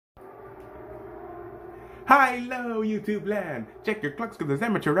Hello, YouTube land! Check your clocks because there's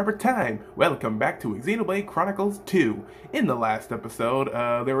amateur rubber time! Welcome back to Xenoblade Chronicles 2. In the last episode,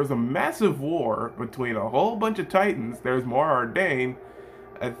 there was a massive war between a whole bunch of titans. There's more Ardane.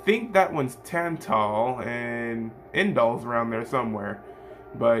 I think that one's Tantal, and Indal's around there somewhere.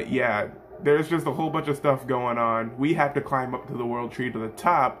 But yeah, there's just a whole bunch of stuff going on. We have to climb up to the world tree to the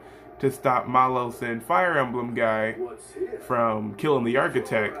top to stop Malos and Fire Emblem guy from killing the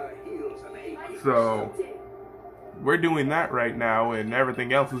architect. So we're doing that right now, and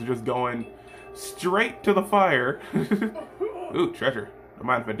everything else is just going straight to the fire. Ooh, treasure. Don't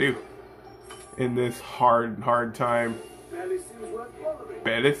mind if I do. In this hard time.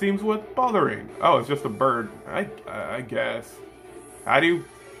 Barely seems worth bothering. Oh, it's just a bird. I guess. How do you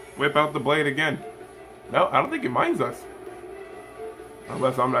whip out the blade again? No, I don't think it minds us.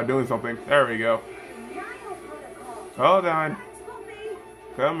 Unless I'm not doing something. There we go. Hold on.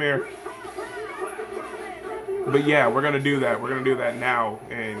 Come here. But yeah, we're gonna do that. We're gonna do that now,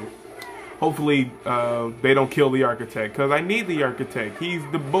 and hopefully they don't kill the architect, because I need the architect. He's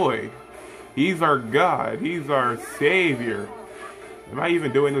the boy. He's our god. He's our savior. Am I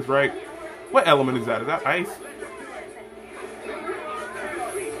even doing this right? What element is that? Is that ice?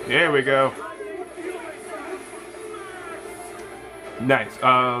 There we go. Nice.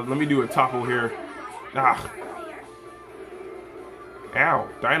 Let me do a topple here. Ah. Ow.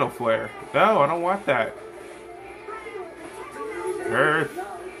 Dino flare. No, I don't want that. Earth.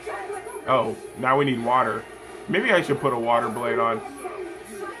 Oh, now we need water. Maybe I should put a water blade on.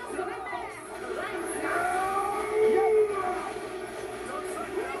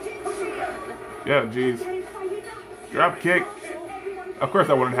 Yeah, jeez. Drop kick. Of course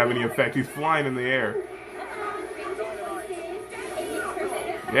that wouldn't have any effect. He's flying in the air.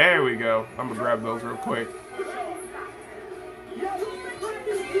 There we go. I'm gonna grab those real quick.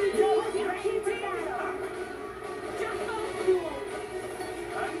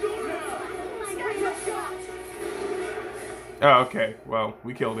 Oh, okay. Well,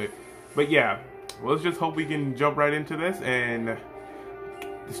 we killed it. But yeah, let's just hope we can jump right into this and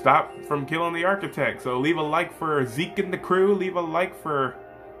stop from killing the architect. So leave a like for Zeke and the crew, leave a like for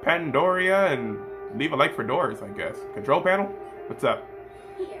Pandoria, and leave a like for Doors, I guess. Control panel? What's up?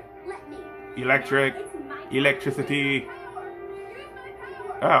 Here, let me. Electric. Electricity.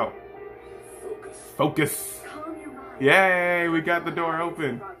 Oh. Focus. Yay, we got the door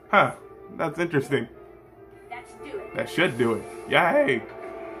open. Huh, that's interesting. That should do it. Yay!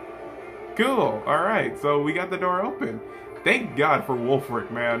 Cool. Alright, so we got the door open. Thank God for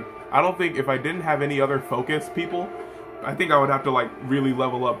Wolfric, man. I don't think if I didn't have any other focus people, I think I would have to like really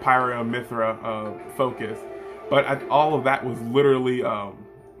level up Pyra and Mithra focus. But all of that was literally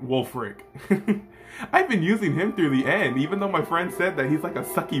Wolfric. I've been using him through the end, even though my friend said that he's like a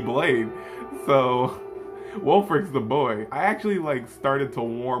sucky blade. So Wolfric's the boy. I actually like started to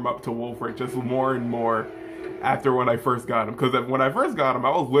warm up to Wolfric just more and more after when I first got him, because when I first got him,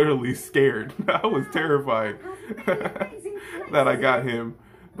 I was literally scared. I was terrified that I got him.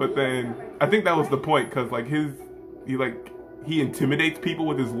 But then I think that was the point, because like he intimidates people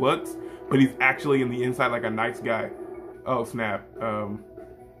with his looks, but he's actually in the inside like a nice guy. Oh snap!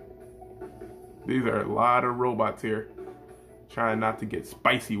 These are a lot of robots here. Trying not to get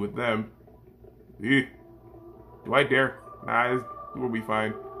spicy with them. Ew. Do I dare? Nah, we'll be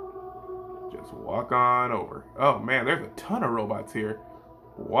fine. Just walk on over. Oh man, there's a ton of robots here.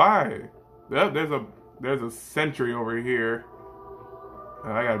 Why? There's a sentry over here.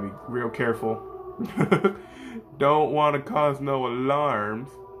 I gotta be real careful. Don't want to cause no alarms.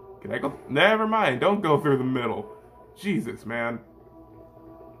 Can I go? Never mind. Don't go through the middle. Jesus, man.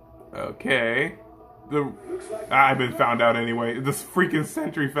 Okay. I've been found out anyway. This freaking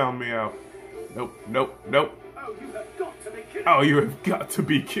sentry found me out. Nope. Nope. Nope. Oh, you have got to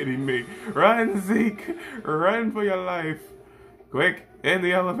be kidding me. Run, Zeke. Run for your life. Quick, in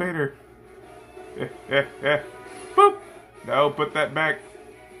the elevator. Boop. No, put that back.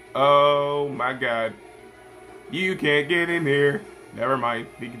 Oh, my God. You can't get in here. Never mind.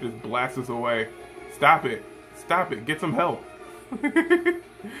 He can just blast us away. Stop it. Stop it. Get some help.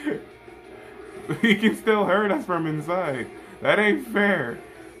 He can still hurt us from inside. That ain't fair.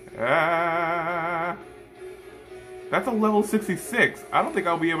 Ah. That's a level 66. I don't think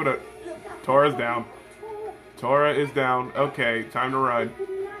I'll be able to... Tora's down. Tora is down. Okay, time to run.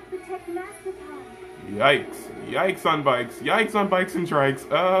 Yikes. Yikes on bikes. Yikes on bikes and trikes.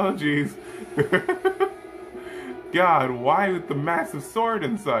 Oh, jeez. God, why with the massive sword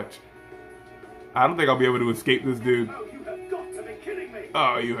and such? I don't think I'll be able to escape this dude.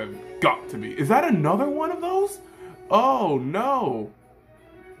 Oh, you have got to be. Is that another one of those? Oh, no.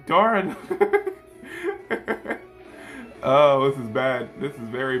 Darn. Oh, this is bad. This is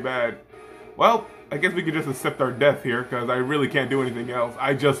very bad. Well, I guess we could just accept our death here, because I really can't do anything else.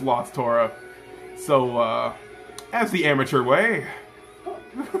 I just lost Tora. So, that's the amateur way.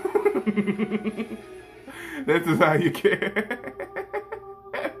 This is how you get.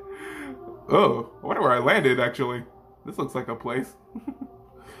 Oh, I wonder where I landed, actually. This looks like a place.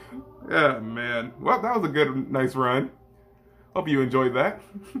 Yeah, man. Well, that was a good, nice run. Hope you enjoyed that.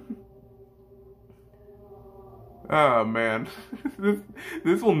 Oh, man.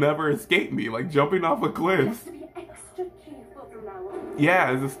 This will never escape me, like jumping off a cliff.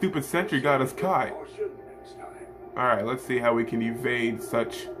 Yeah, the stupid sentry got us caught. Alright, let's see how we can evade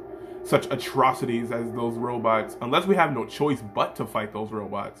such atrocities as those robots. Unless we have no choice but to fight those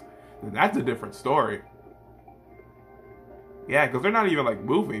robots. Then that's a different story. Yeah, because they're not even like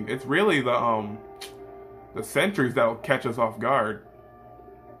moving. It's really the sentries that'll catch us off guard.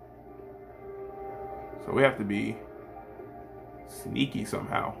 So we have to be sneaky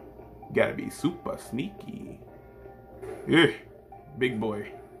somehow. Gotta be super sneaky. Ugh, big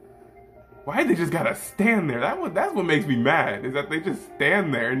boy. Why they just gotta stand there? That's what makes me mad, is that they just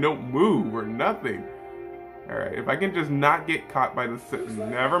stand there and don't move or nothing. Alright, if I can just not get caught by the...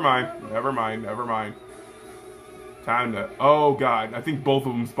 Never mind, never mind, never mind. Time to... Oh god, I think both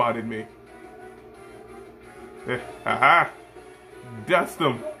of them spotted me. Haha! Dust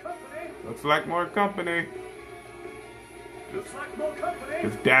them! Looks like more company.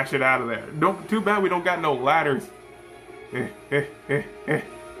 Just dash it out of there. No, too bad we don't got no ladders.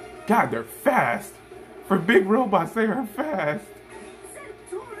 God, they're fast. For big robots, they are fast.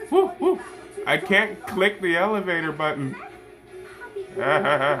 Woo, woo. I can't click the elevator button.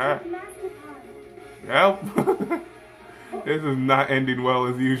 Help. This is not ending well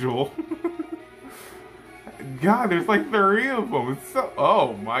as usual. God, there's like 3 of them. It's so...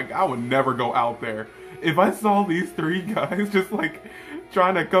 Oh my god, I would never go out there. If I saw these 3 guys just like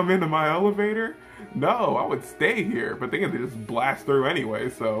trying to come into my elevator, no, I would stay here. But they can just blast through anyway,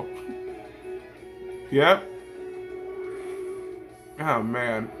 so... Yep. Oh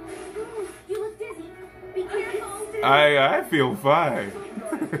man. You look dizzy. Be careful. I feel fine.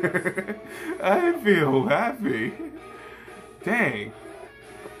 I feel happy. Dang.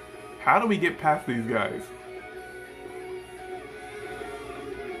 How do we get past these guys?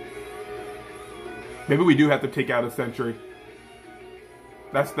 Maybe we do have to take out a sentry.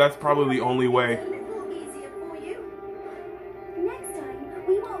 That's probably the only way.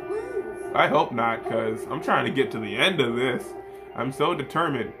 I hope not, because I'm trying to get to the end of this. I'm so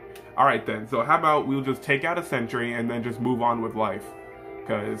determined. Alright then, so how about we'll just take out a sentry and then just move on with life.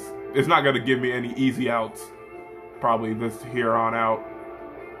 Because it's not going to give me any easy outs. Probably this here on out.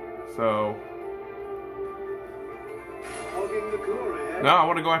 So... No, I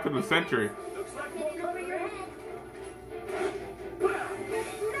want to go after the sentry.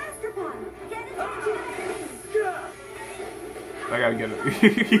 I gotta get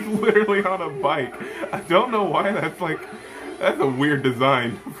it. He's literally on a bike. I don't know why that's a weird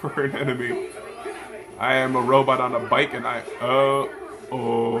design for an enemy. I am a robot on a bike and oh.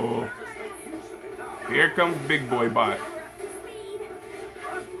 Here comes Big Boy Bot.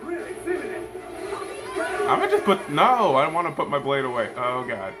 I'm gonna just put, no, I don't want to put my blade away. Oh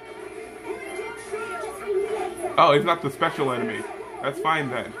god. Oh, it's not the special enemy. That's fine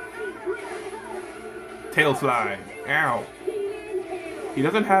then. Tail slide. Ow. He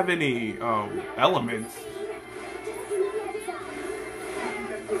doesn't have any elements.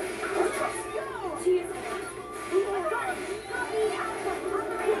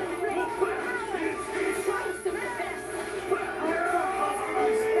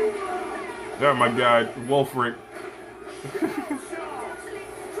 Oh my god, Wolfric.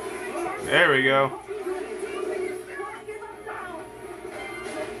 There we go.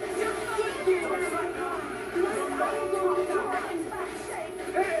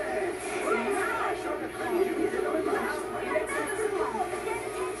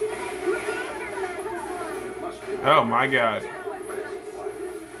 Oh my god.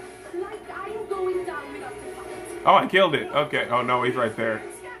 Oh, I killed it. Okay. Oh no, he's right there.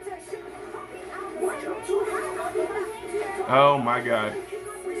 Oh my god.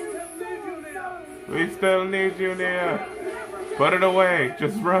 We still need you there. Put it away.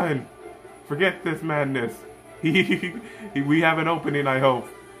 Just run. Forget this madness. We have an opening, I hope.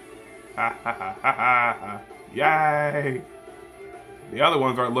 Ha ha ha ha ha. Yay. The other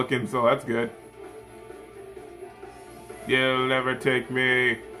ones aren't looking, so that's good. You'll never take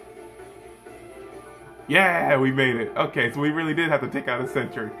me. Yeah, we made it. Okay, so we really did have to take out a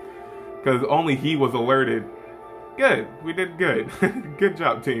sentry. Because only he was alerted. Good. We did good. Good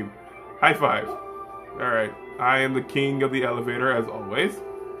job, team. High five. Alright. I am the king of the elevator, as always.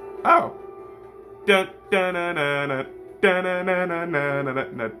 Oh. Dun dun dun dun dun. Dun dun dun dun dun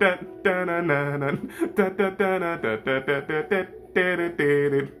dun dun dun dun dun dun.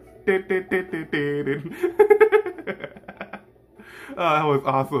 Oh, that was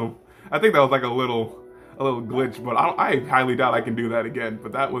awesome. I think that was like a little glitch, but I highly doubt I can do that again.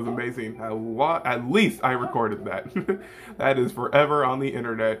 But that was amazing. At least I recorded that. That is forever on the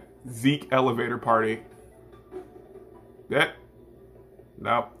internet. Zeke elevator party. Yeah.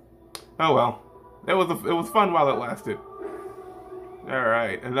 No. Oh well. It was fun while it lasted. All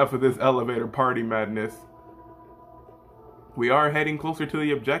right. Enough of this elevator party madness. We are heading closer to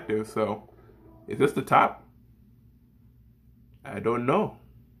the objective. So, is this the top? I don't know.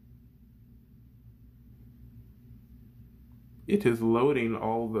 It is loading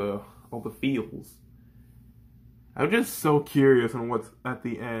all the fields. I'm just so curious on what's at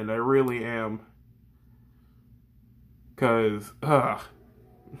the end. I really am. Cause oh,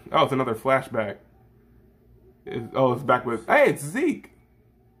 it's another flashback. It's back with, hey, it's Zeke.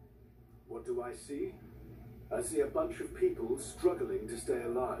 What do I see? I see a bunch of people struggling to stay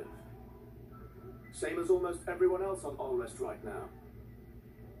alive. Same as almost everyone else on All Rest right now.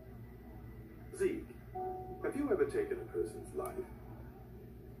 Zeke, have you ever taken a person's life?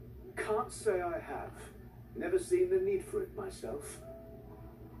 Can't say I have. Never seen the need for it myself.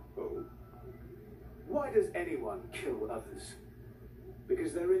 Oh. Why does anyone kill others?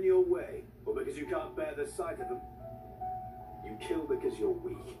 Because they're in your way, or because you can't bear the sight of them? You kill because you're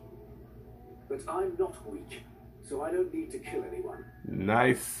weak. But I'm not weak, so I don't need to kill anyone.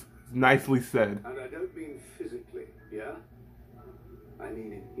 Nice. Nicely said. And I don't mean physically, yeah? I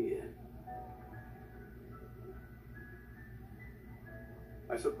mean in here.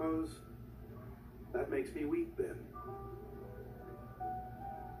 I suppose that makes me weak then.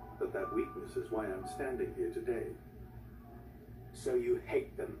 But that weakness is why I'm standing here today. So you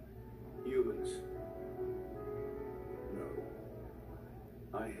hate them, humans? No.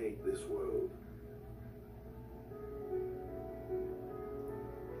 I hate this world.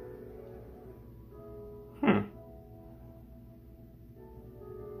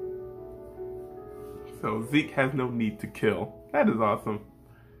 So Zeke has no need to kill. That is awesome.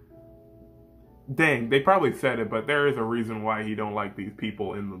 Dang, they probably said it, but there is a reason why he don't like these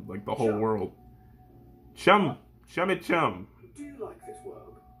people in the whole world. Chum it chum. Do you like this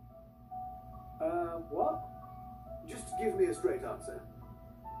world? What? Just give me a straight answer.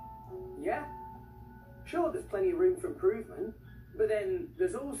 Yeah. Sure, there's plenty of room for improvement, but then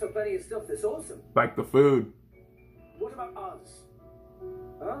there's also plenty of stuff that's awesome. Like the food. What about us?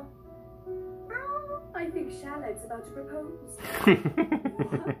 Huh? I think Charlotte's about to propose.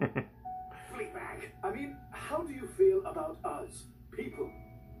 Fleabag. I mean, how do you feel about us, people?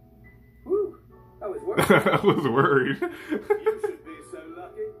 Woo! I was worried. I was worried. You should be so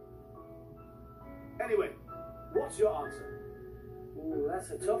lucky. Anyway, what's your answer? Ooh,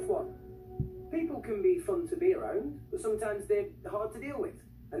 that's a tough one. People can be fun to be around, but sometimes they're hard to deal with.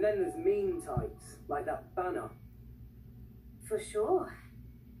 And then there's mean types, like that Banner. For sure.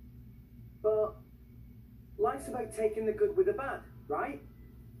 But life's about taking the good with the bad, right?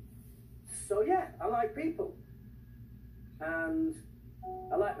 So yeah, I like people. And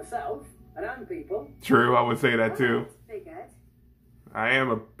I like myself, and I'm people. True, I would say that too. Figured.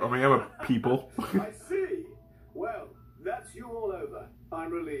 I'm a people. I see. Well, that's you all over.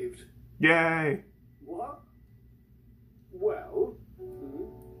 I'm relieved. Yay. What? Well,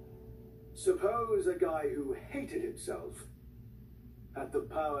 suppose a guy who hated himself had the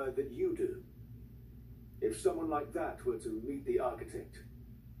power that you do. If someone like that were to meet the architect,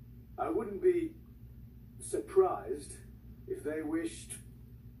 I wouldn't be surprised if they wished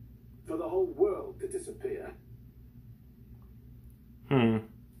for the whole world to disappear.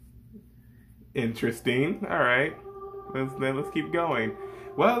 Interesting. All right. Let's keep going.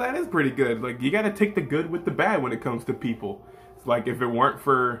 Well, that is pretty good. Like, you got to take the good with the bad when it comes to people. It's like, if it weren't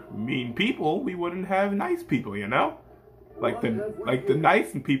for mean people, we wouldn't have nice people, you know? Like the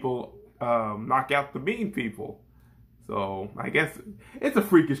nice people knock out the mean people. So I guess it's a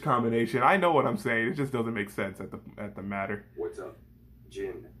freakish combination. I know what I'm saying. It just doesn't make sense at the matter. What's up,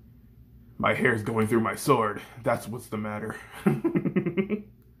 Jin? My hair's going through my sword. That's what's the matter.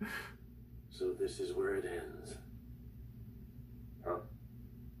 So this is where it ends. Huh?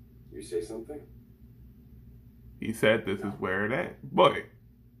 You say something? He said this is where it ends. Boy.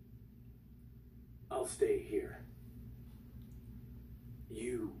 I'll stay here.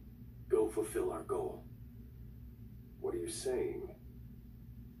 You go fulfill our goal. What are you saying?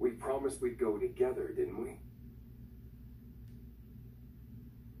 We promised we'd go together, didn't we?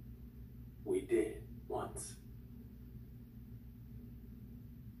 We did, once.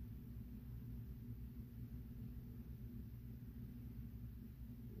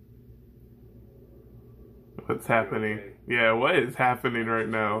 What's happening? Yeah, what is happening right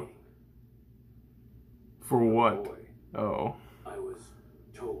now? For what? Boy, Oh. I was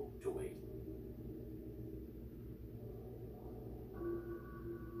told to wait.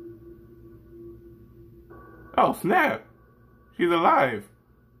 Oh, snap! She's alive!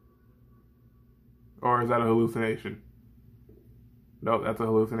 Or is that a hallucination? No, that's a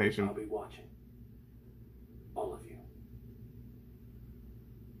hallucination. I'll be watching. All of you.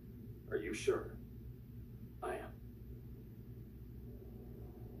 Are you sure? I am.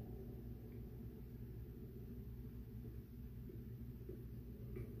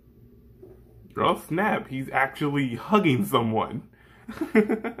 Oh, snap! He's actually hugging someone.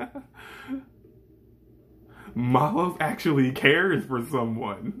 Malos actually cares for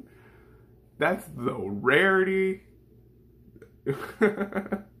someone. That's the rarity.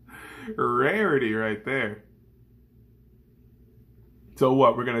 Rarity right there. So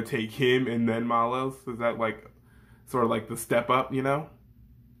what, we're gonna take him and then Malos? Is that like sort of like the step up, you know?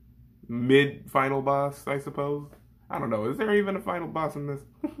 Mid-final boss, I suppose? I don't know. Is there even a final boss in this?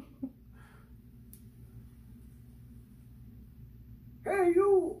 Hey,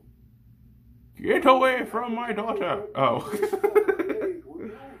 you! Get away from my daughter! Oh.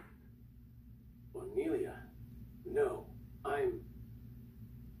 Cornelia. No, I'm...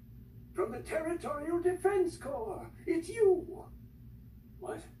 From the Territorial Defense Corps. It's you.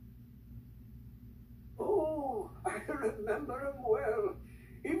 What? Oh, I remember him well.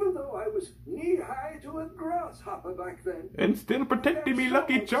 Even though I was knee-high to a grasshopper back then. And still protecting me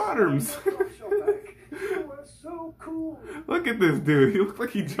Lucky Charms! You were so cool. Look at this dude. He looks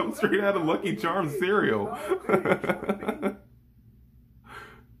like he jumped straight out of Lucky Charms cereal.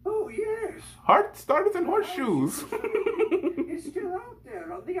 Oh, yes. Heart starters and horseshoes. It's still out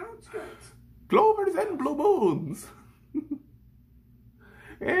there on the outskirts. Clovers and blue moons.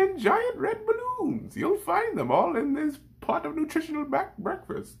 And giant red balloons. You'll find them all in this pot of nutritional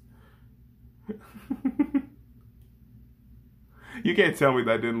breakfast. You can't tell me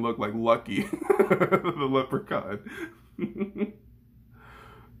that didn't look like Lucky, the leprechaun.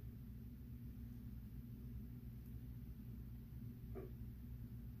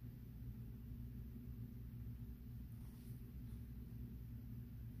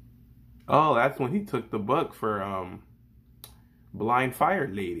 Oh, that's when he took the book for Blind Fire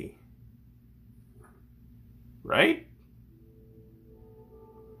Lady. Right?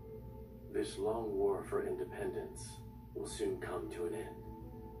 This long war for independence will soon come to an end.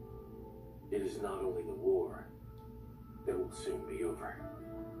 It is not only the war that will soon be over.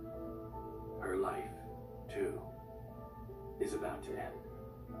 Her life, too, is about to end.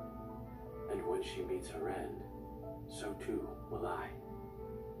 And when she meets her end, so too will I.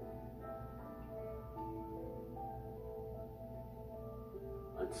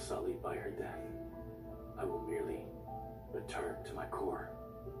 Unsullied by her death, I will merely return to my core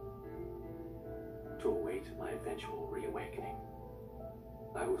to await my eventual reawakening.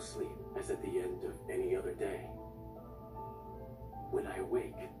 I will sleep as at the end of any other day. When I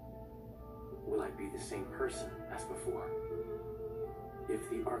awake, will I be the same person as before? If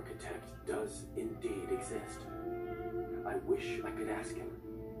the architect does indeed exist, I wish I could ask him,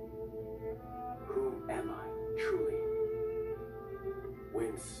 who am I truly?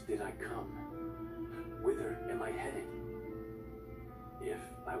 Whence did I come? Whither am I headed? If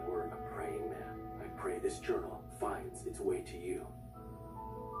I were a praying man, I pray this journal finds its way to you.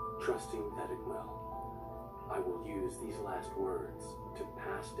 Trusting that it will, I will use these last words to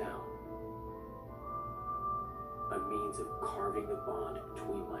pass down a means of carving the bond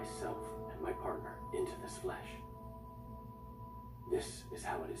between myself and my partner into this flesh. This is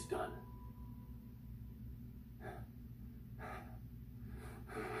how it is done.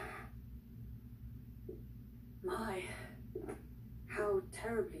 My, how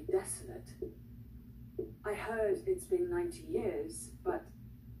terribly desolate. I heard it's been 90 years, but...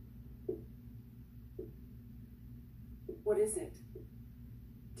 What is it?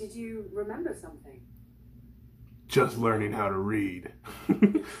 Did you remember something? Just learning how to read.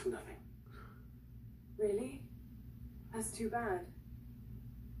 It's nothing. Really? That's too bad.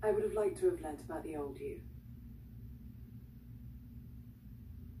 I would have liked to have learnt about the old you.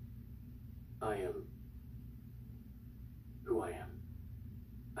 I am who I am.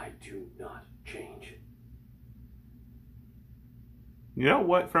 I do not change. You know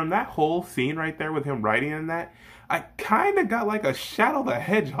what? From that whole scene right there with him writing in that, I kind of got like a Shadow the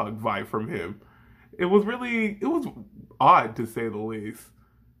Hedgehog vibe from him. It was odd to say the least.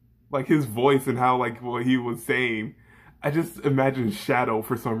 Like his voice and how like what he was saying. I just imagine Shadow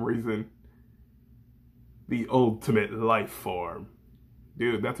for some reason. The ultimate life form.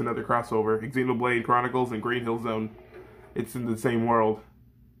 Dude, that's another crossover. Xenoblade Chronicles and Green Hill Zone. It's in the same world.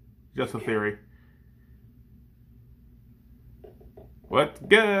 Just a theory. What's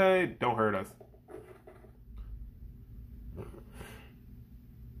good? Don't hurt us.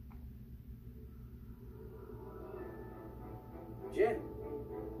 Jin.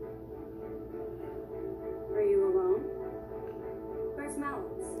 Are you alone? Where's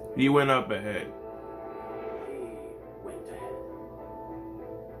Mallows? He went up ahead. He went ahead.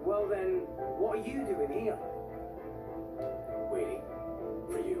 Well then, what are you doing here? Waiting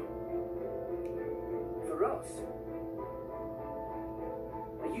for you. For us?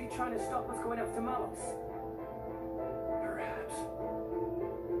 Are you trying to stop us going after Malos? Perhaps.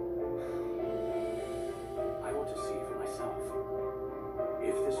 I want to see for myself.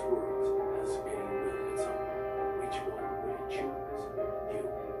 If this world has any will of its own, which one would it choose? You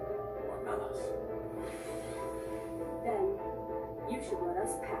or Malos? Then, you should let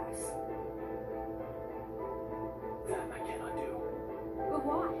us pass. That I cannot do. But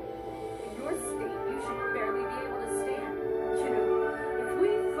why? In your state, you should barely be able to stand. You know, if we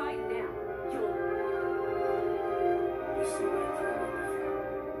fight now, you'll... You see, I threw in with you.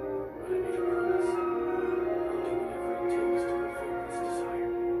 But I made a promise. I'll do whatever it takes to fulfill this desire.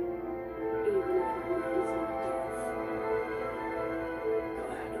 Even if it means death.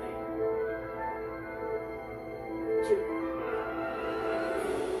 Gladly. Jin,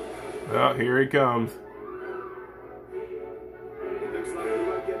 Oh, here he comes. It looks like we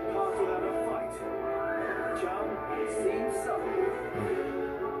won't get past without a fight. Chum, it seems so.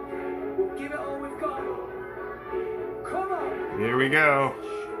 We'll give it all we've got. Come on! Here we go.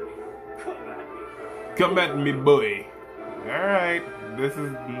 Come at me. Come at me, boy. Alright, this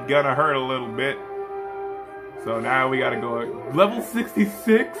is gonna hurt a little bit. So now we gotta go at level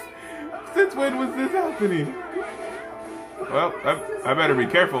 66? Since when was this happening? Well, I better be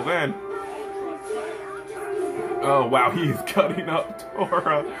careful then. Oh wow, he's cutting up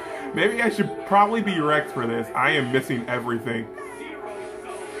Tora. Maybe I should probably be Rex for this. I am missing everything.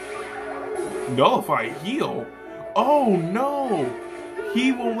 Nullify heal? Oh no!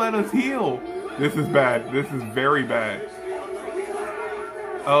 He won't let us heal. This is bad. This is very bad.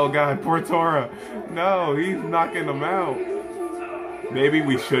 Oh god, poor Tora. No, he's knocking him out. Maybe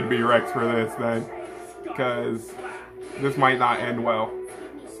we should be Rex for this then. Because this might not end well.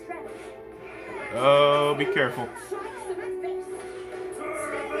 Oh, be careful.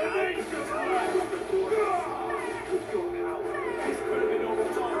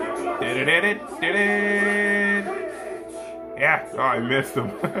 Yeah, oh, I missed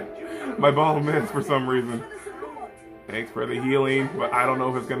him. My ball missed for some reason. Thanks for the healing, but I don't know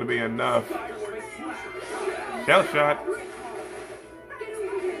if it's going to be enough. Shell shot.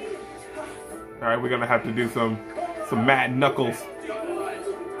 Alright, we're going to have to do some mad knuckles.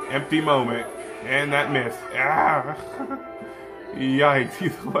 Empty moment. And that miss. Ah! Yikes,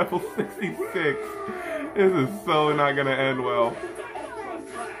 he's level 66. This is so not going to end well.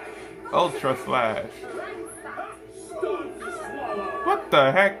 Ultra Slash. What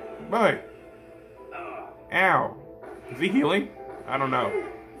the heck? Boy. Ow. Is he healing? I don't know.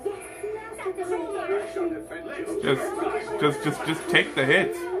 Just take the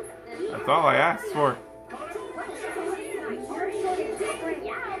hits. That's all I asked for.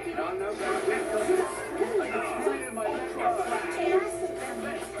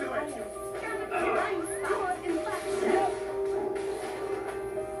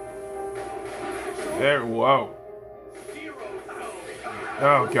 There, whoa.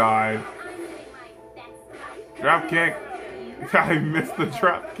 Oh god. Drop kick. I missed the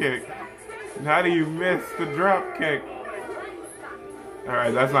drop kick. How do you miss the drop kick?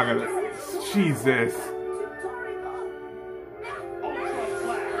 Alright, that's not gonna... Jesus.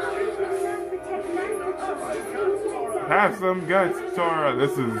 Have some guts, Tora.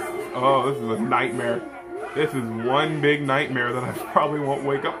 This is... Oh, this is a nightmare. This is one big nightmare that I probably won't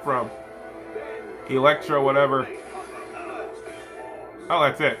wake up from. Electro, whatever. Oh,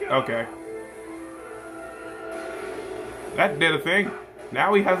 that's it. Okay. That did a thing.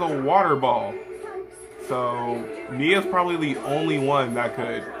 Now he has a water ball. So, Mia's probably the only one that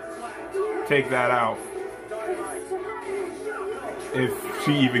could take that out. If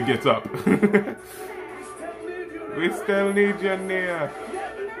she even gets up. We still need you, Nia.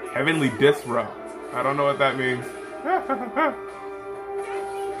 Heavenly Disrupt. I don't know what that means.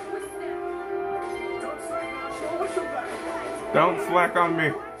 Don't slack on me.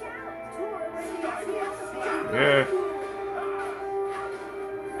 Yeah.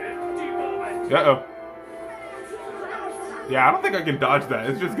 Uh-oh. Yeah, I don't think I can dodge that.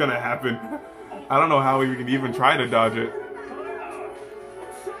 It's just gonna happen. I don't know how we can even try to dodge it.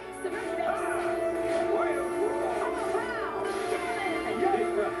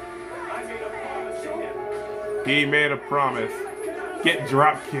 He made a promise. Get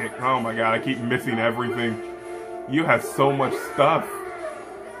drop kicked. Oh my god, I keep missing everything. You have so much stuff.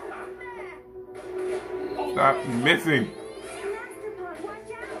 Stop missing.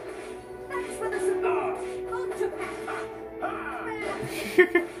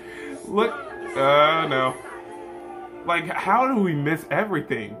 Look, no. Like, how do we miss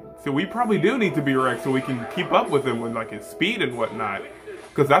everything? So we probably do need to be wrecked so we can keep up with him with like his speed and whatnot.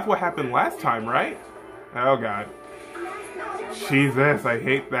 Because that's what happened last time, right? Oh god. Jesus, I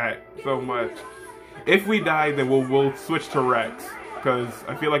hate that so much. If we die, then we'll switch to Rex. Because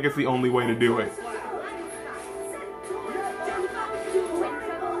I feel like it's the only way to do it.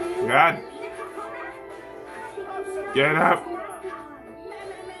 God. Get up.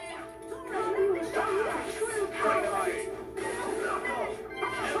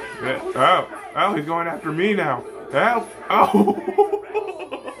 Oh, he's going after me now. Help. Oh.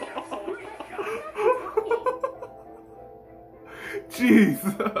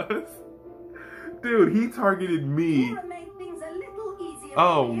 Jesus. Dude, he targeted me.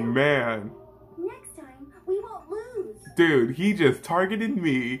 Oh, man. Next time, we won't lose. Dude, he just targeted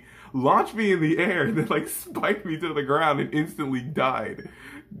me, launched me in the air, and then like spiked me to the ground and instantly died.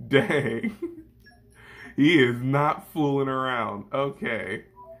 Dang. He is not fooling around. Okay.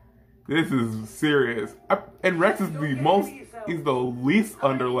 This is serious. And Rex is he's the least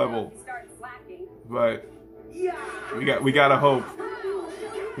underleveled. But we gotta hope.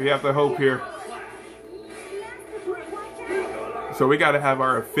 We have to hope here. So we gotta have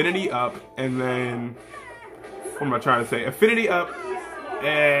our affinity up, and then what am I trying to say? Affinity up,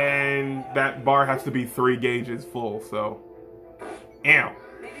 and that bar has to be 3 gauges full. So, ow.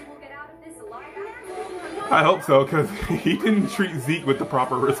 I hope so, because he didn't treat Zeke with the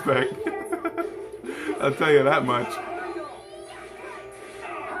proper respect. I'll tell you that much.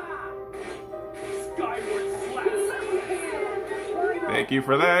 Thank you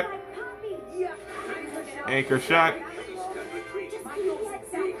for that. Anchor shot.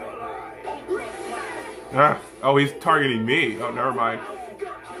 Oh, he's targeting me. Oh, never mind.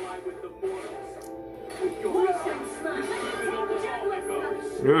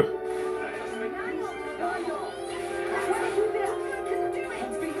 Ugh.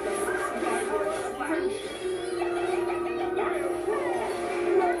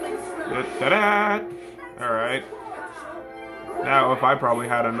 Da-da-da. All right. Now, if I probably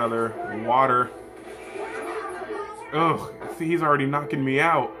had another water. Ugh. See, he's already knocking me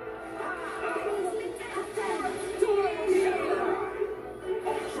out.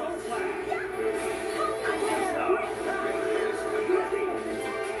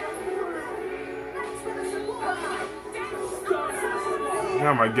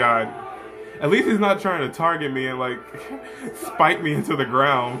 Oh my god. At least he's not trying to target me and like spike me into the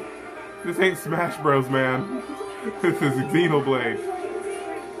ground. This ain't Smash Bros, man. This is Xenoblade.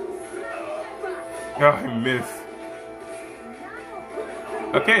 Oh, I missed.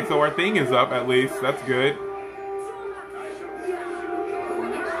 Okay, so our thing is up at least. That's good.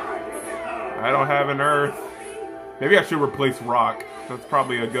 I don't have an earth. Maybe I should replace rock. That's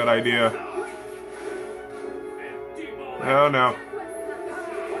probably a good idea. Oh no.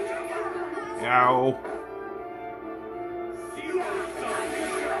 Ow.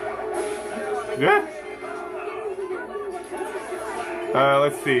 Yeah.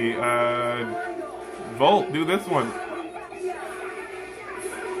 Let's see. Volt, do this one.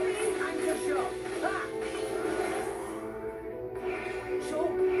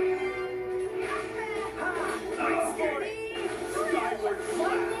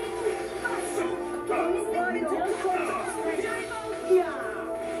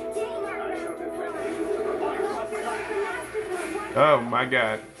 Oh my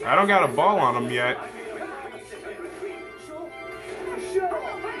god. I don't got a ball on him yet.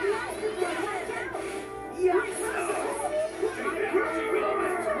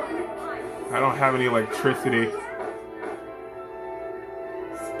 I don't have any electricity.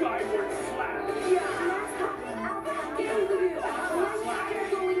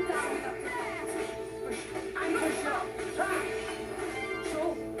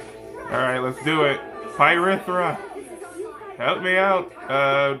 Alright, let's do it. Pyrithra. Help me out.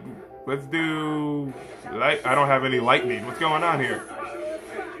 Let's do light. I don't have any lightning. What's going on here?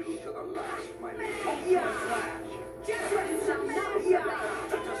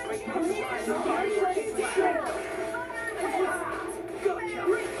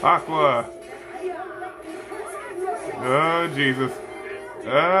 Aqua. Oh, Jesus.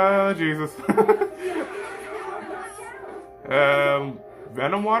 Oh, Jesus.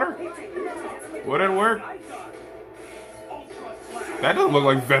 Venom water? Would it work? That doesn't look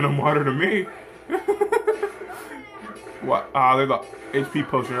like Venom water to me. What? Ah, there's a HP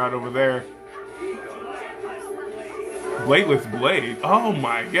potion right over there. Bladeless blade. Oh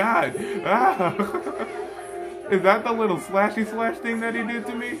my god. Ah. Is that the little slashy slash thing that he did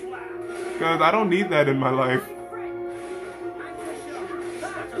to me? Because I don't need that in my life.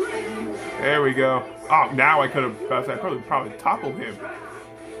 There we go. Oh, now I could have. I probably toppled him.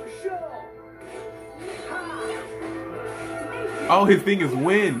 Oh, his thing is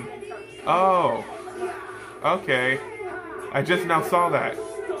wind. Oh. Okay. I just now saw that.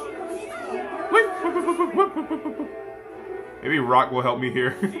 Maybe rock will help me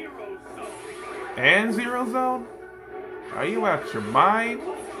here. And Zero Zone? Are you out your mind?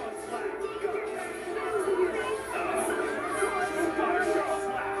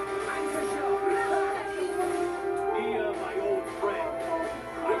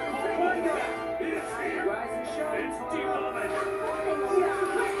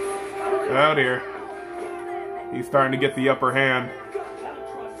 Oh dear. He's starting to get the upper hand.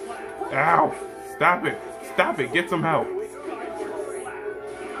 Ow! Stop it! Stop it! Get some help!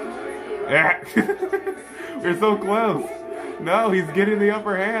 Yeah. We're so close! No, he's getting the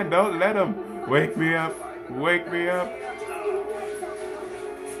upper hand! Don't let him! Wake me up! Wake me up!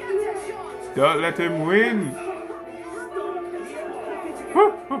 Don't let him win!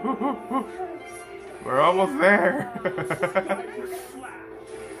 We're almost there!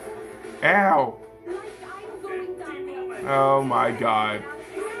 Ow! Oh my god.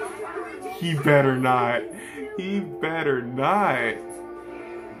 He better not. He better not.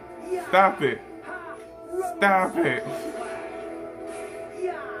 Stop it. Stop it.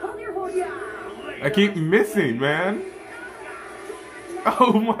 I keep missing, man.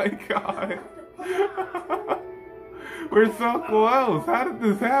 Oh my god. We're so close. How did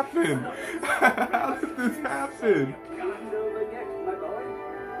this happen? How did this happen?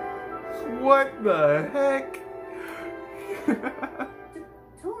 What the heck?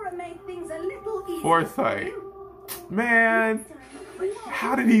 Foresight. Man,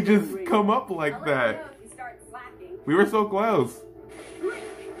 how did he just come up like that? We were so close.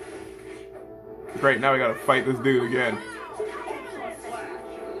 Great, now we gotta fight this dude again.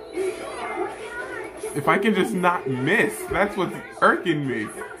 If I can just not miss, that's what's irking me.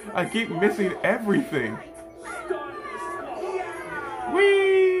 I keep missing everything.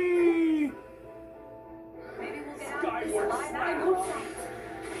 Whee!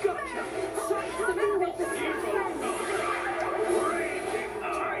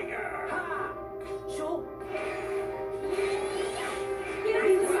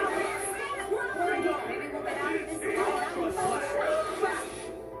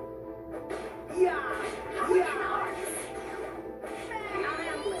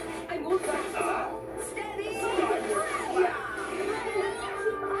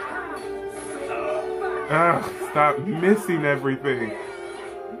 Ugh, stop missing everything.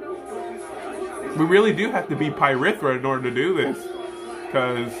 We really do have to be Pyrithra in order to do this.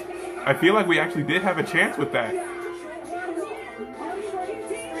 Because I feel like we actually did have a chance with that.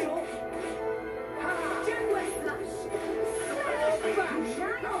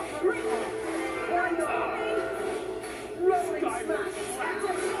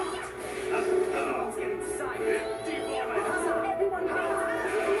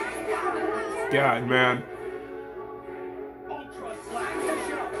 God, man.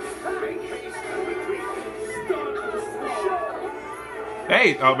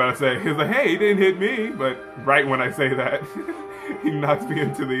 Hey, I was about to say, he's like, hey, he didn't hit me, but right when I say that, he knocks me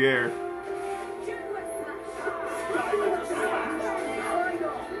into the air.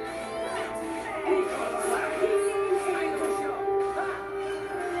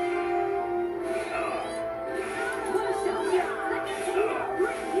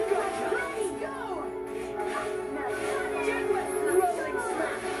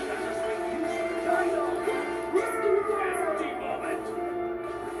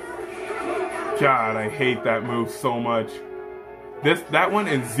 God, I hate that move so much. That one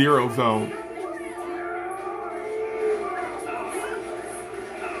is Zero Zone.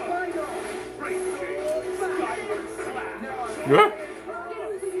 Yeah.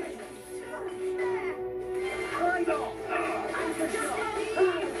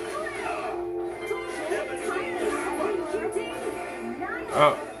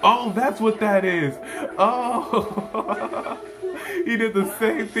 Oh, that's what that is. Oh. He did the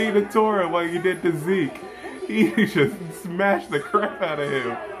same thing to Tora like he did to Zeke. He just smashed the crap out of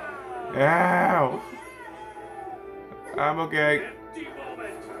him. Ow. I'm okay.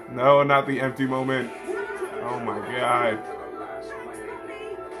 No, not the empty moment. Oh my god.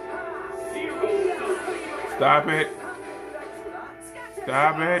 Stop it.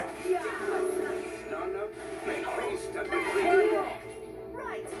 Stop it.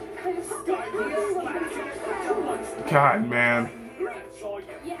 God, man.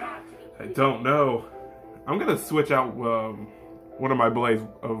 I don't know. I'm gonna switch out one of my blades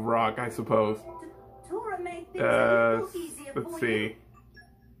of rock, I suppose. Let's see.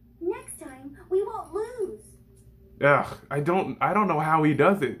 Next time, we won't lose. Ugh, I don't know how he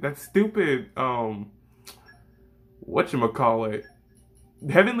does it. That stupid, whatchamacallit,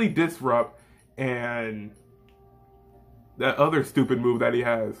 Heavenly Disrupt, and that other stupid move that he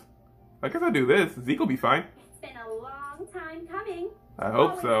has. I guess I do this, Zeke will be fine. It's been a long time coming. I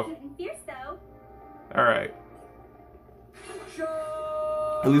hope so. Shooting fierce, though. Alright.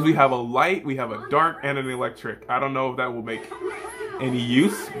 At least we have a light, we have a dark, and an electric. I don't know if that will make any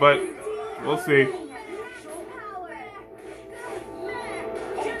use, but we'll see.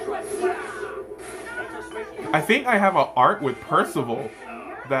 I think I have an art with Percival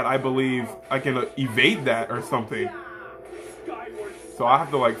that I believe I can evade that or something. So I'll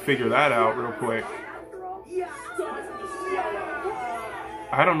have to like figure that out real quick.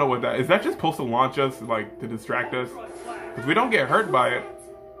 I don't know what that is. That just supposed to launch us, like, to distract us? Because we don't get hurt by it.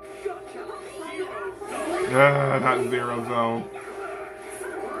 Not Zero Zone.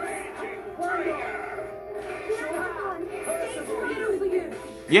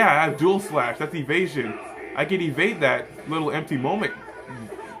 Yeah, I have Dual Slash. That's evasion. I can evade that little empty moment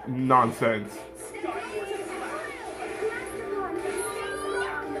nonsense.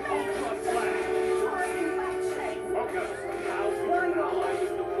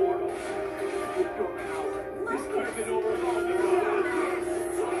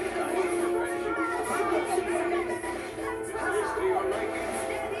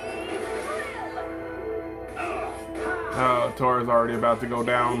 Tora's already about to go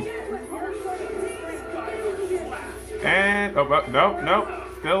down. And, oh, nope,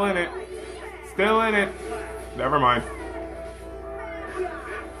 still in it. Still in it. Never mind.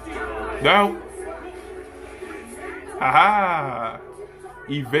 No. Haha.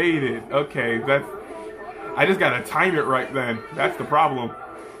 Evaded. Okay, that's... I just gotta time it right then. That's the problem.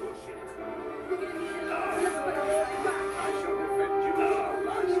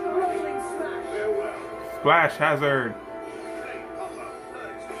 Splash hazard.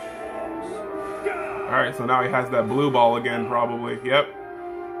 Alright, so now he has that blue ball again, probably. Yep.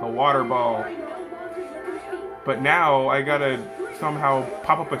 The water ball. But now I gotta somehow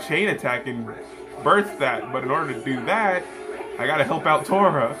pop up a chain attack and burst that. But in order to do that, I gotta help out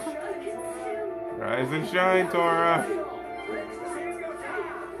Tora. Rise and shine, Tora.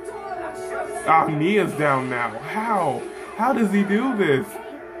 Ah, Nia's down now. How? How does he do this?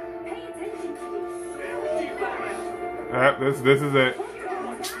 This is it.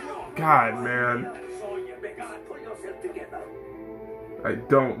 God, man. I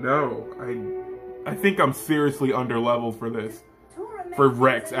don't know. I think I'm seriously underleveled for this. For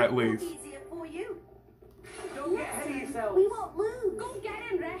Rex, at least. Don't get ahead of yourself. We won't lose. Go get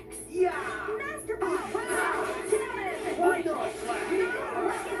him, Rex. Yeah. Master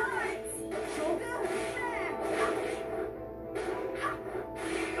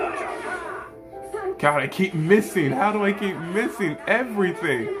God, I keep missing. How do I keep missing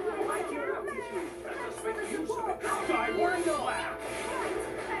everything?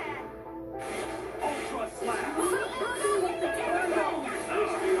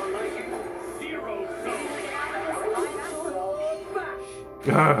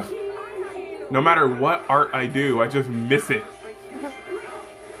 Ugh. No matter what art I do, I just miss it.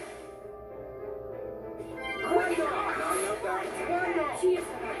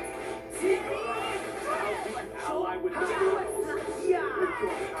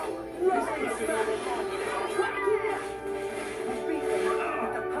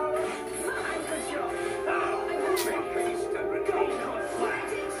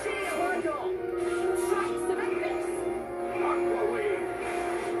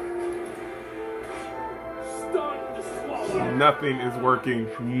 Nothing is working.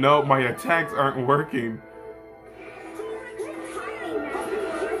 No, my attacks aren't working.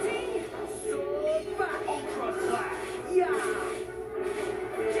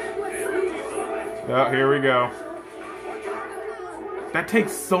 Oh, here we go. That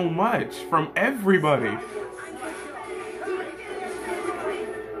takes so much from everybody.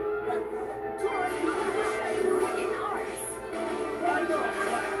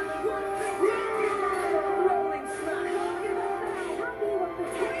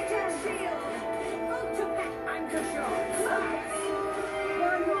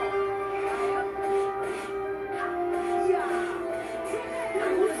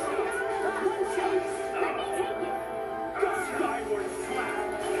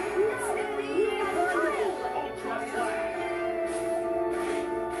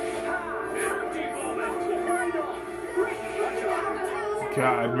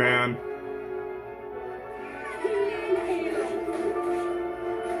 God, man.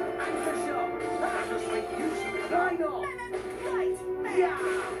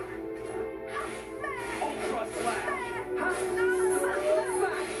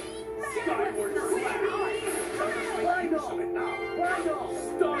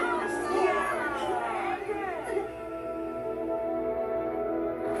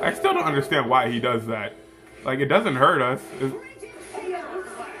 I still don't understand why he does that. Like, it doesn't hurt us.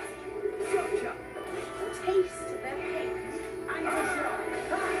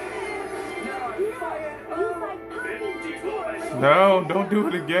 No, don't do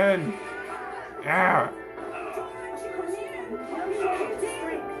it again. Ah.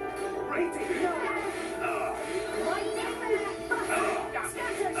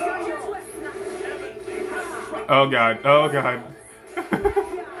 Oh God, oh God.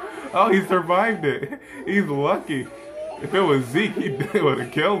 Oh, he survived it. He's lucky. If it was Zeke, he would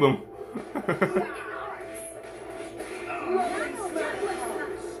have killed him.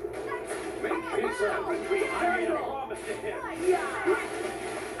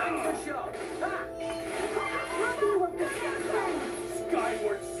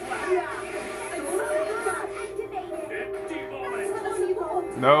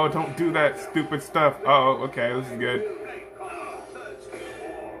 No, don't do that stupid stuff. Oh, okay, this is good.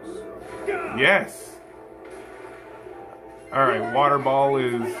 Yes. Alright, water ball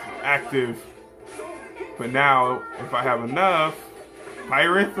is active. But now, if I have enough,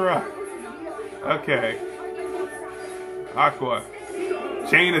 Pyrithra. Okay. Aqua.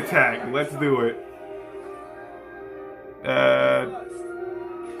 Chain attack. Let's do it.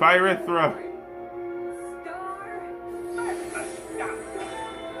 Pyrithra.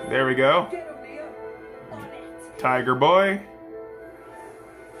 There we go. Tiger boy.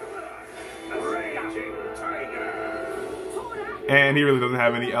 And he really doesn't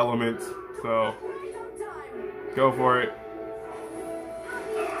have any elements, so go for it.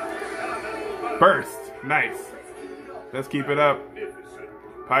 Burst. Nice. Let's keep it up.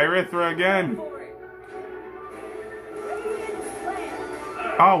 Pyrithra again.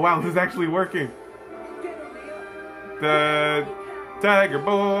 Oh wow, this is actually working. The Tiger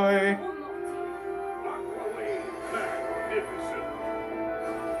boy.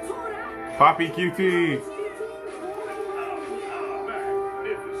 Poppy QT.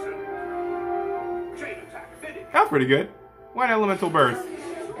 That's pretty good. One elemental burst.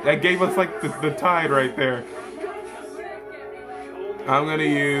 That gave us like the tide right there. I'm gonna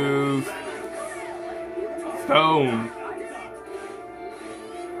use stone.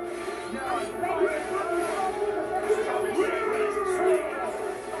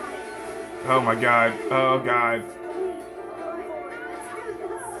 Oh my God. Oh God.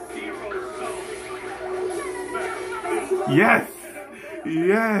 Yes.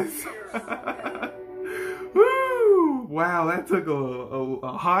 Yes. Woo! Wow, that took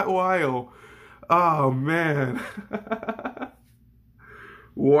a hot while. Oh man.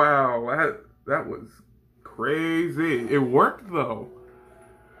 Wow, that was crazy. It worked though.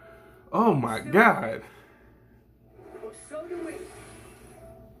 Oh my God.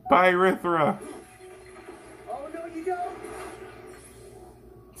 Pyrithra. Oh no, you don't.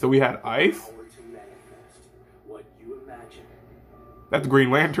 So we had ice? What you imagine. That's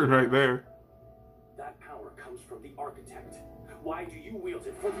Green Lantern right there. That power comes from the architect. Why do you wield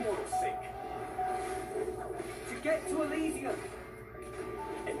it for mortal sake? To get to Elysium.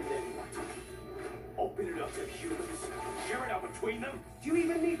 And then what? Open it up to humans? Share it out between them? Do you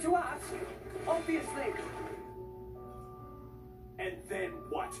even need to ask? Obviously. And then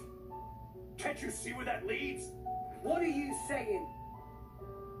what? Can't you see where that leads? What are you saying?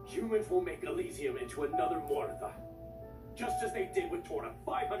 Humans will make Elysium into another Mortha. Just as they did with Torna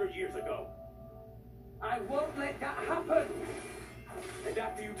 500 years ago. I won't let that happen. And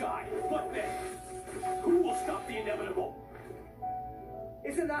after you die, what then? Who will stop the inevitable?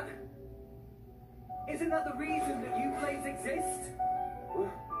 Isn't that the reason that you blades exist?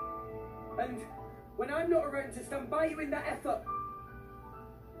 And when I'm not around to stand by you in that effort,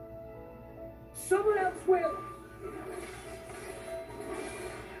 someone else will.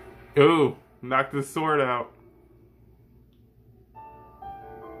 Ooh, knocked the sword out.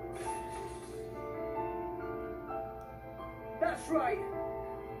 That's right.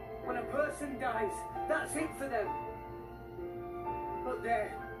 When a person dies, that's it for them. But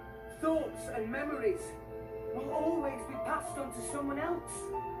their thoughts and memories will always be passed on to someone else.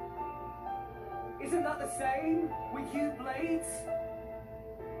 Isn't that the same with you blades?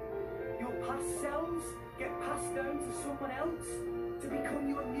 Your past selves get passed down to someone else to become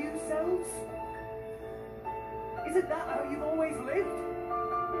your new selves? Isn't that how you've always lived?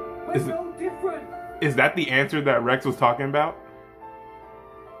 We're no different. Is that the answer that Rex was talking about?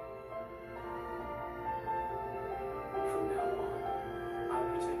 From now on, I'll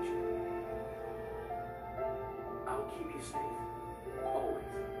protect you. I'll keep you safe. Always.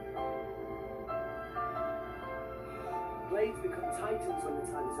 Blades become titans when the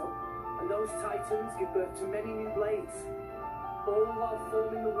time is up, and those titans give birth to many new blades, all while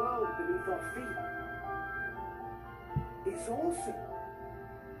forming the world beneath our feet. It's awesome.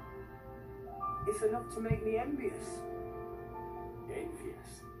 It's enough to make me envious.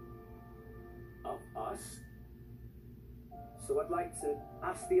 Envious. Of us? So I'd like to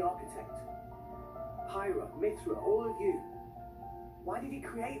ask the architect, Pyra, Mithra, all of you, why did he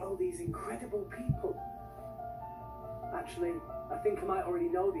create all these incredible people? Actually, I think I might already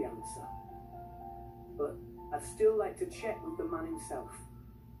know the answer, but I'd still like to check with the man himself.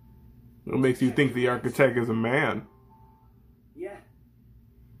 What makes you think the architect is a man? Yeah.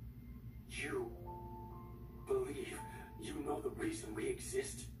 You believe you know the reason we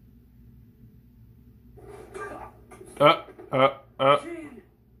exist? Jin!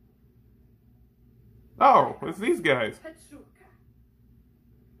 Oh, it's these guys.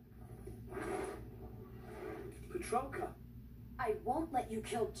 Petroka. I won't let you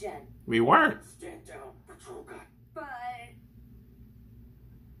kill Jen. We weren't. Stand down, Petroka. But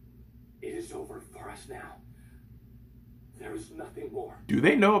It is over for us now. There is nothing more. Do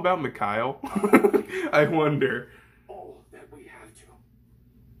they know about Mikhail? I wonder. All that we have to.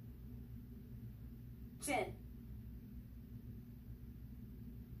 Jen.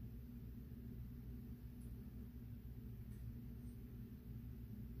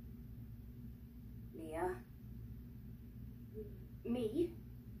 Mia. Me?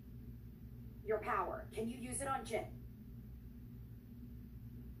 Your power. Can you use it on Jen?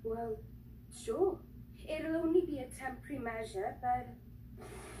 Well, sure. It'll only be a temporary measure, but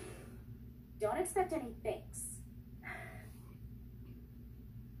Don't expect any thanks.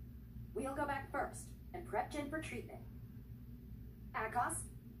 We'll go back first and prep Jen for treatment. Akos,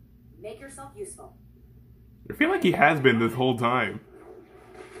 make yourself useful. I feel like he has been this whole time.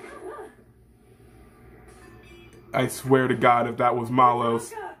 I swear to God, if that was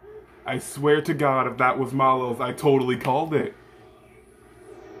Malos. I swear to God, if that was Malos, I totally called it.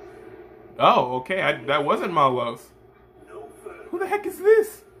 Oh, okay, that wasn't Malos. Who the heck is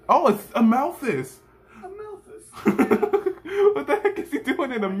this? Oh, it's a Malthus. A Malthus? What the heck is he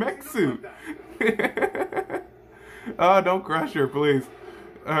doing in a mech suit? Oh, don't crush her, please.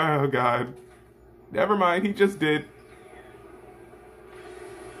 Oh, God. Never mind, he just did.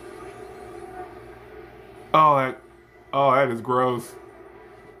 Oh, that is gross.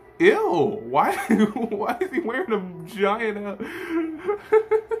 Ew! Why is he wearing a giant...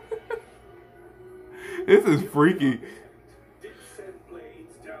 This is freaky. Did send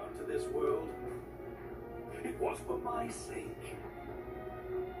blades down to this world. It was for my sake.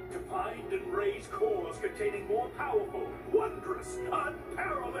 To find and raise cores containing more powerful, wondrous,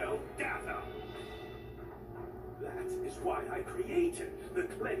 unparalleled data. That is why I created the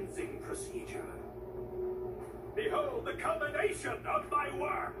cleansing procedure. Behold the culmination of my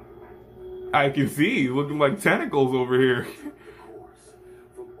work. I can see looking like tentacles over here. Cores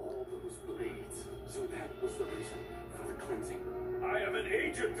from all those blades. So that was the reason for the cleansing. I am an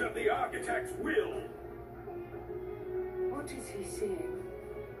agent of the architect's will. what is he saying?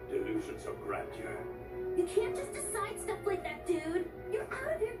 Delusions of grandeur. You can't just decide stuff like that, dude. You're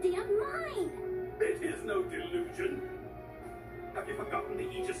out of your damn mind. It is no delusion. Have you forgotten the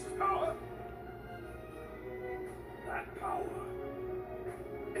Aegis' power? That power.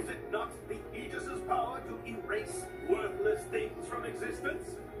 Is it not the Aegis' power to erase worthless things from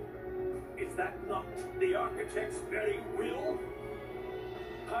existence? Is that not the architect's very will?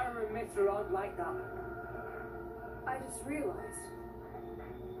 Pyra and Mithra aren't like that. I just realized.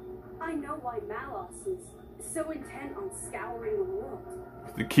 I know why Malos is so intent on scouring the world.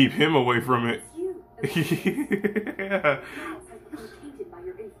 To keep him away from it. It's you. Yeah. Malos has become tainted by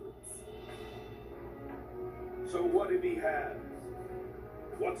your influence. So what if he had?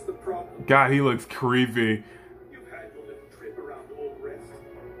 What's the problem? God, he looks creepy. You've had your little trip around Old Rest.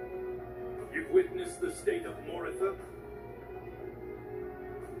 You've witnessed the state of Moritha.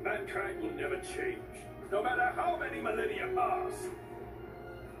 Mankind will never change, no matter how many millennia pass.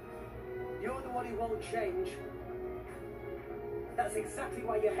 You're the one who won't change. That's exactly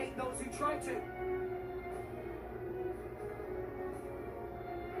why you hate those who try to.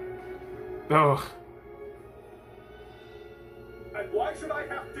 Ugh. And why should I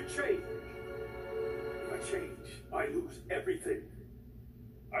have to change? If I change, I lose everything.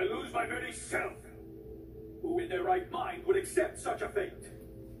 I lose my very self. Who in their right mind would accept such a fate?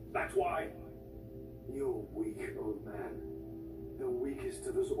 That's why. You're weak, old man. The weakest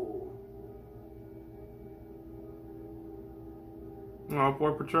of us all. Oh,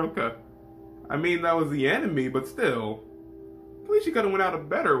 poor Petroka. I mean, that was the enemy, but still. At least she could have went out a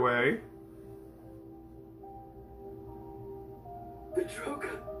better way.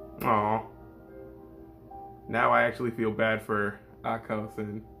 Petroka! Aw. Now I actually feel bad for Akos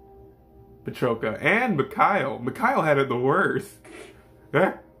and Petroka. And Mikhail. Mikhail had it the worst.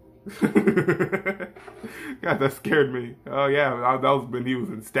 God, that scared me. Oh yeah, that was when he was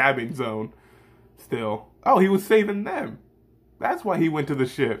in stabbing zone. Still. Oh, he was saving them. That's why he went to the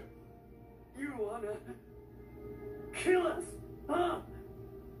ship. You wanna kill us, huh?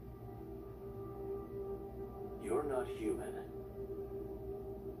 You're not human.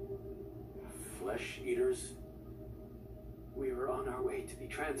 Flesh eaters. We were on our way to be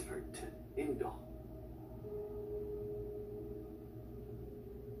transferred to Indol.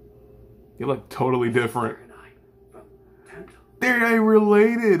 You look totally different. And I, from Tantal. They're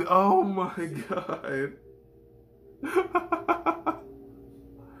related. Oh my god.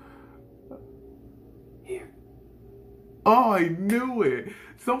 Here. Oh, I knew it.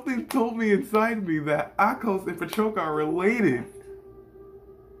 Something told me inside me that Akos and Petroka are related.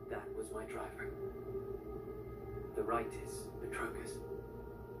 That was my driver. The right is Petroka's.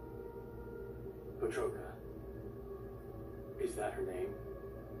 Petroka. Is that her name?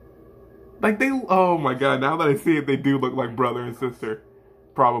 Like they, oh my god, now that I see it, they do look like brother and sister.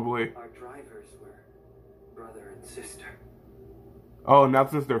 Probably. Our drivers were brother and sister. Oh, now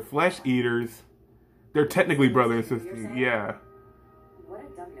since they're flesh eaters, they're technically brother and sister. Yeah. What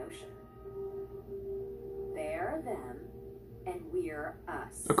a dumb notion. They're them, and we're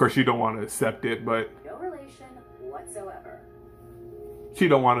us. Of course, she don't want to accept it, but No relation whatsoever. she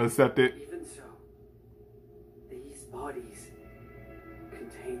don't want to accept it. Even so, these bodies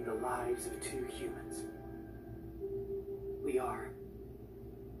contain the lives of two humans. We are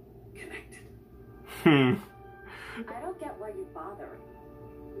connected. I don't get why you bother.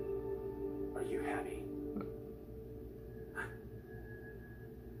 Are you happy?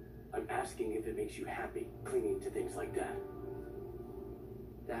 I'm asking if it makes you happy clinging to things like that.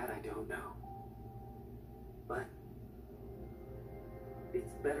 That I don't know. But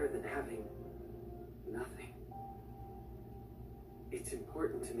it's better than having nothing. It's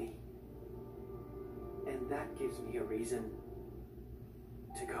important to me. And that gives me a reason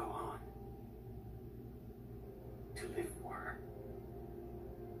to go on. To live for her.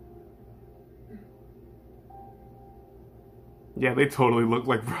 Yeah, they totally look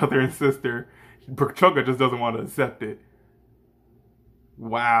like brother and sister. Petroka just doesn't want to accept it.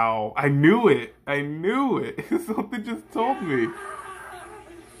 Wow. I knew it. I knew it. Something just told me.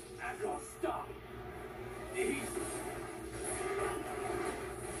 Stop.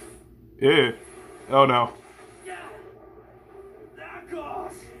 Yeah. Oh no.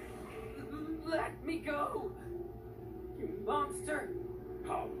 Let me go! You monster!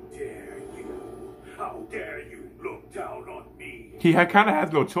 How dare you? How dare you look down on me? He kind of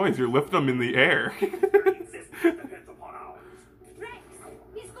has no choice. You're lifting him in the air. Existence depends upon ours. Rex,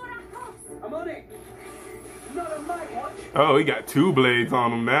 he's got a house. I'm on it! Not on my watch! Oh, he got two blades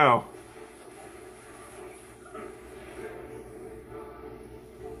on him now.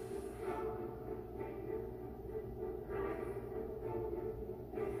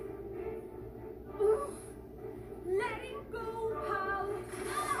 Let him go, pal.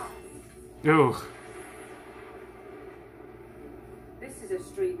 Ugh. This is a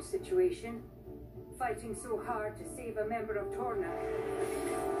strange situation. Fighting so hard to save a member of Torna.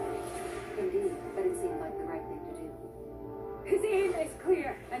 Indeed, but it seemed like the right thing to do. His aim is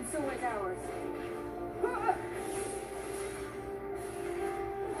clear, and so is ours.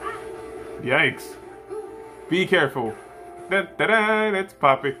 Yikes. Be careful. Da-da-da, that's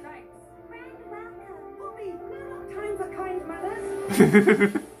Poppy. Thanks. Friend, welcome. Bobby, no time for kind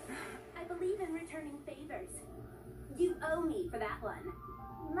manners. I believe in returning favors. You owe me for that one.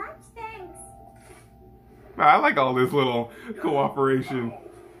 Much thanks. I like all this little cooperation.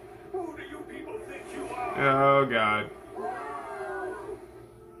 Who do you people think you are? Oh god.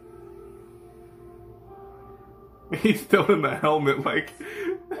 He's still in the helmet like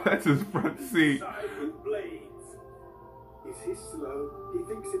that's his front seat. Side with blades. Is he slow? He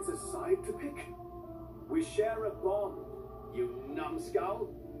thinks it's a side to pick? We share a bond, you numbskull.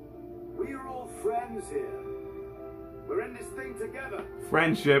 We're all friends here. We're in this thing together.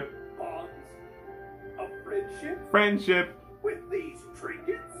 Friendship. Bonds? A friendship? Friendship. With these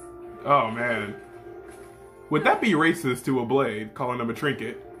trinkets? Oh man. Would that be racist to a blade, calling him a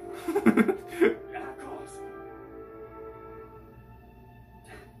trinket? Akos.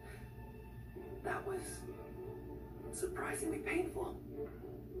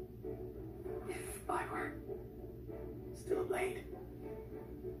 power. Still a blade.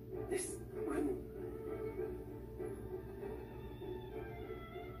 This wouldn't...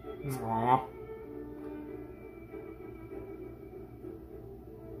 Aww.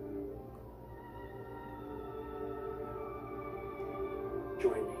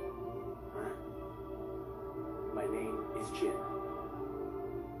 Join me. Huh? My name is Jin.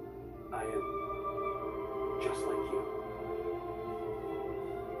 I am just like you.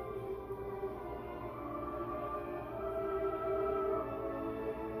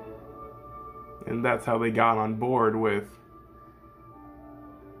 And that's how they got on board with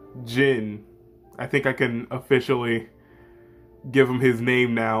Jin. I think I can officially give him his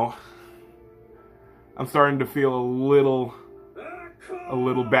name now. I'm starting to feel a little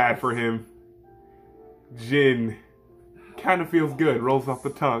bad for him. Jin. Kind of feels good. Rolls off the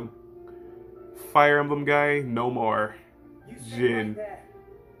tongue. Fire Emblem guy, no more. Jin. Right,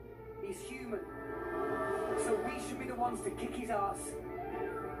 he's human. So we should be the ones to kick his ass.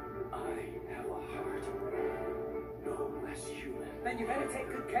 I have a heart. No less human. Then you better take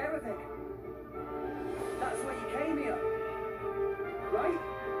good care of it. That's why you came here. Right?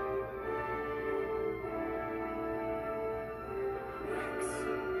 Rex.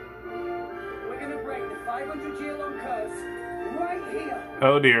 We're gonna break the 500-year-long curse right here.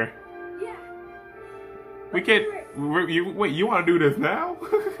 Oh dear. Yeah. We can't. Wait, you want to do this now?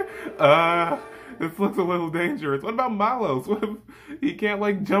 This looks a little dangerous. What about Malos? What if he can't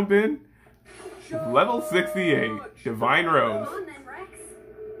like jump in? Level 68, Divine Rose. Come on then, Rex.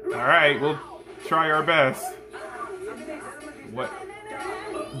 All right, we'll try our best. What?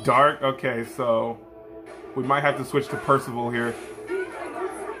 Dark? Okay, so we might have to switch to Percival here.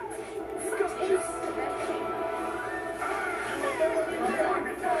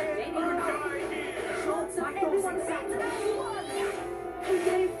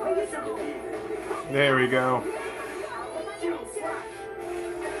 There we go.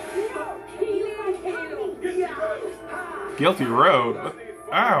 Guilty Road?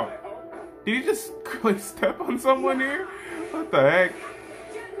 Ow. Did he just like step on someone here? What the heck?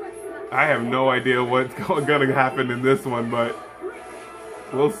 I have no idea what's gonna happen in this one, but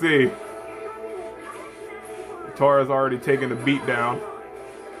we'll see. Tora's already taken a beat down.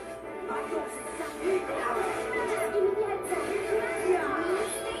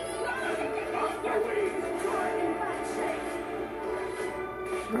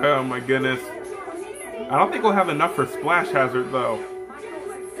 Oh my goodness. I don't think we'll have enough for Splash Hazard though.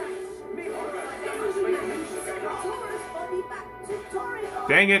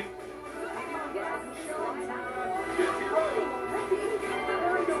 Dang it.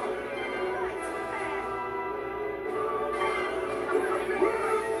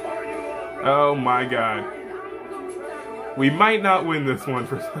 Oh my god. We might not win this one.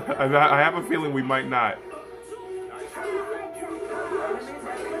 I have a feeling we might not.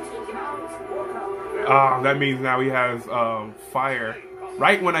 Ah, that means now he has fire.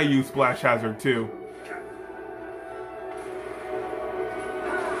 Right when I use Splash Hazard too.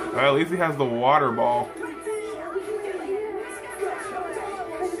 Well, at least he has the water ball.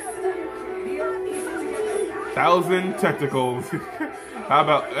 Thousand tentacles. How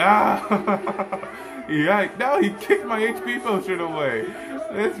about yeah, no, he kicked my HP potion away.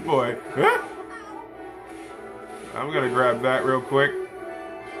 This boy. I'm gonna grab that real quick.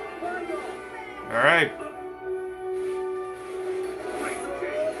 Alright.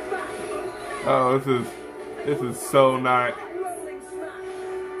 Oh, this is so not.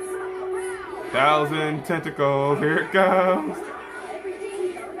 Thousand tentacles, here it goes.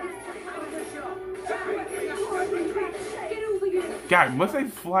 God, must they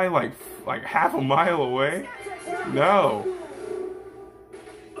fly like half a mile away? No.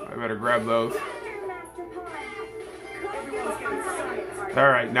 I better grab those.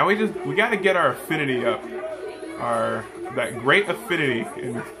 Alright, now we gotta get our affinity up. That great affinity,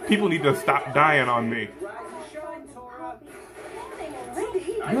 and people need to stop dying on me.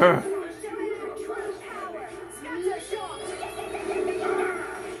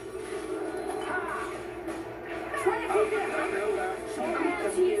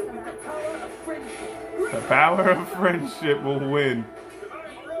 The power of friendship will win.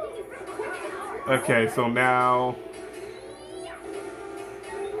 Okay, so now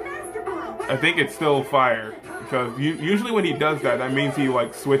I think it's still fire, because usually when he does that, that means he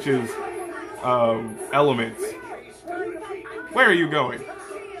like switches elements. Where are you going?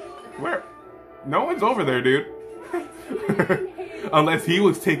 Where? No one's over there, dude. Unless he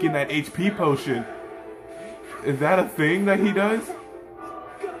was taking that HP potion. Is that a thing that he does?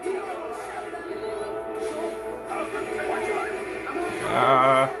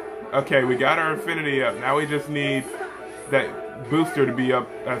 Okay, we got our affinity up. Now we just need that booster to be up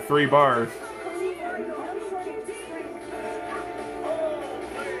at 3 bars.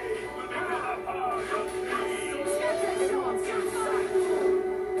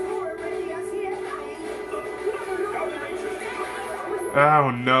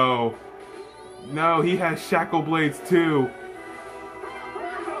 Oh no. No, he has shackle blades too.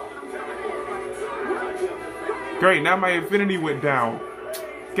 Great, now my affinity went down.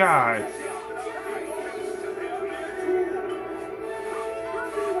 God.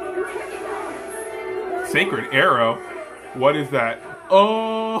 Sacred arrow? What is that?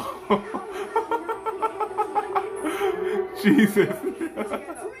 Oh! Jesus.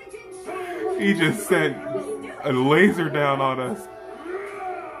 He just sent a laser down on us.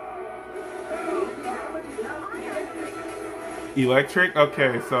 Electric?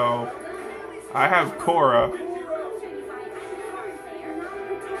 Okay, so I have Korra.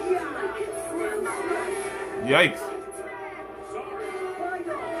 Yikes.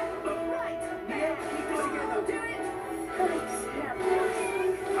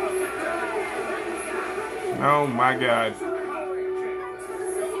 Oh my God.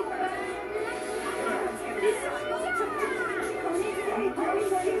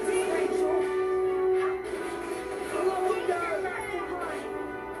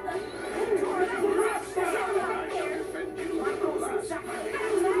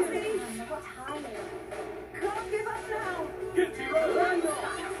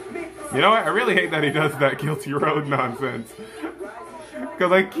 You know what? I really hate that he does that guilty road nonsense.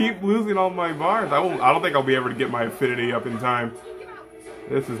 Because I keep losing all my bars. I don't think I'll be able to get my affinity up in time.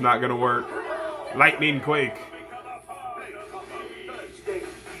 This is not going to work. Lightning Quake.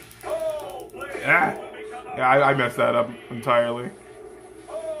 Ah. Yeah, I messed that up entirely.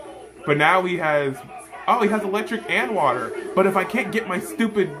 But now he has... Oh, he has electric and water. But if I can't get my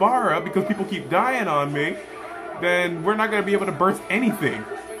stupid bar up because people keep dying on me, then we're not going to be able to burst anything.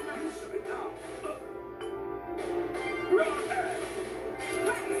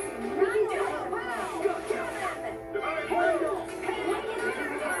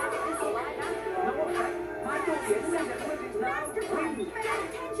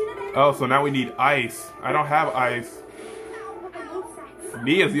 Oh, so now we need ice. I don't have ice.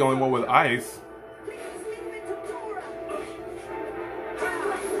 Me is the only one with ice.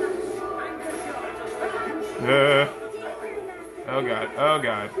 Oh God, oh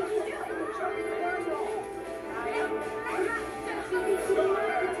God.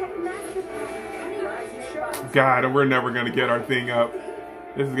 God, we're never gonna get our thing up.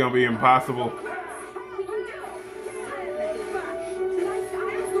 This is gonna be impossible.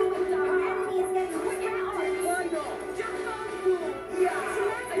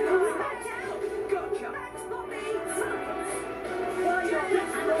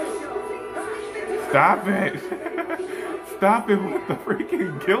 Stop it! Stop it with the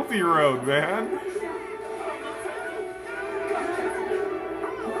freaking guilty road, man!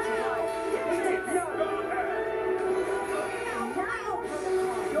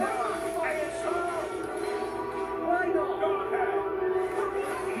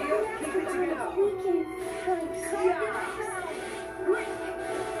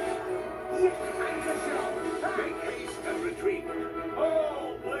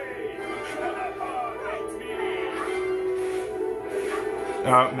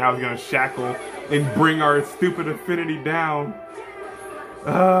 Now he's gonna shackle and bring our stupid affinity down.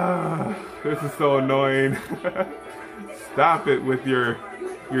 This is so annoying. Stop it with your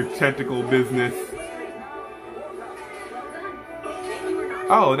tentacle business.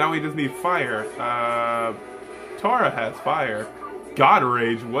 Oh, now we just need fire. Tora has fire. God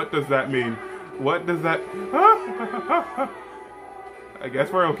Rage, what does that mean? What does that... I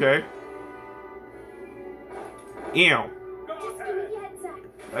guess we're okay. Ew.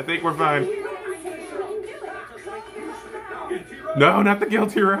 I think we're fine. No, not the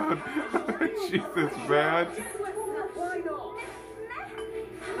guilty road. Jesus, man.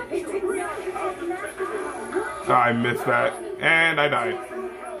 Oh, I missed that. And I died.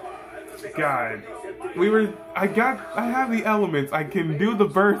 God. I have the elements. I can do the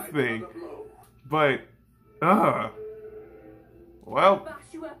burst thing. But, well.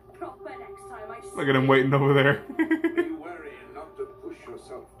 Look at him waiting over there.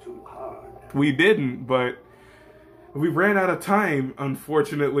 We didn't, but we ran out of time,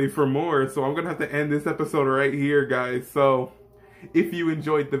 unfortunately, for more. So I'm going to have to end this episode right here, guys. So if you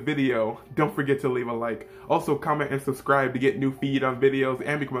enjoyed the video, don't forget to leave a like. Also, comment and subscribe to get new feed on videos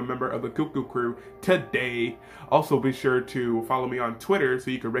and become a member of the Cuckoo Crew today. Also, be sure to follow me on Twitter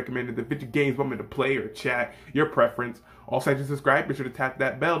so you can recommend the video games you want me to play or chat, your preference. Also, as you subscribe, be sure to tap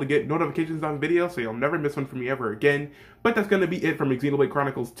that bell to get notifications on videos so you'll never miss one from me ever again. But that's going to be it from Xenoblade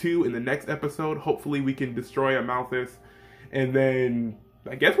Chronicles 2 in the next episode. Hopefully we can destroy Amalthus. And then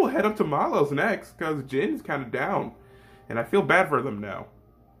I guess we'll head up to Malos next, because Jin's kind of down. And I feel bad for them now.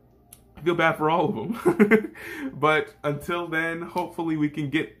 I feel bad for all of them. But until then, hopefully we can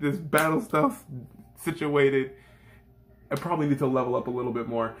get this battle stuff situated. I probably need to level up a little bit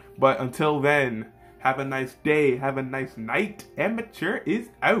more. But until then, have a nice day, have a nice night. Amateur is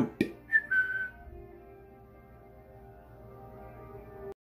out.